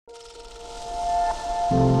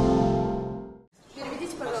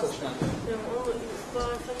Переведите, пожалуйста.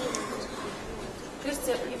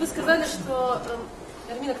 Вы сказали, что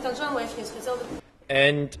Эрмина Катанжан, моя финская, хотела...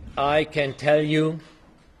 And I can tell you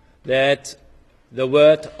that the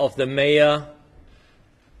word of the mayor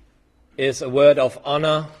is a word of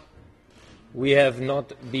honor. We have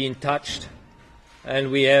not been touched,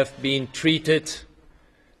 and we have been treated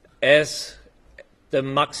as the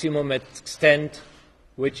maximum extent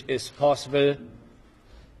which is possible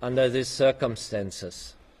under these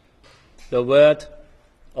circumstances. The word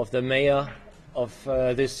of the mayor of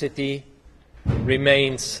this city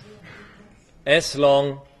remains as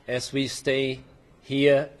long as we stay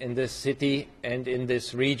here in this city and in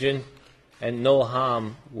this region, and no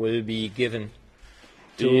harm will be given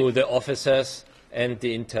to the officers and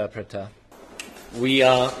the interpreter. We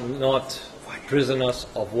are not prisoners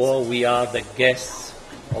of war, we are the guests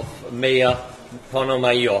of Mayor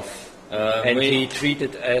Ponomaryov, and he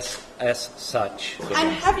treated us as such.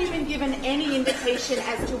 And have you been given any indication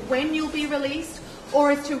as to when you'll be released,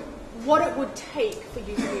 or as to what it would take for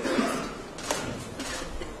you to be released?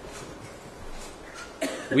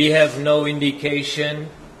 We have no indication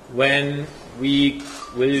when we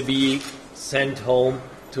will be sent home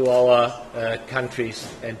to our countries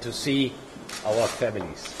and to see our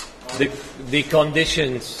families. The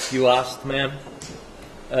conditions you asked, ma'am,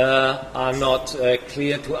 are not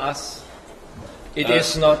clear to us. It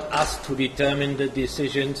is not us to determine the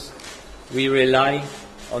decisions. We rely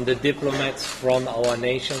on the diplomats from our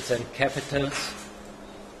nations and capitals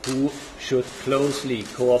who should closely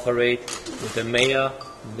cooperate with the mayor,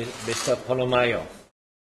 Mr. Ponomaryov.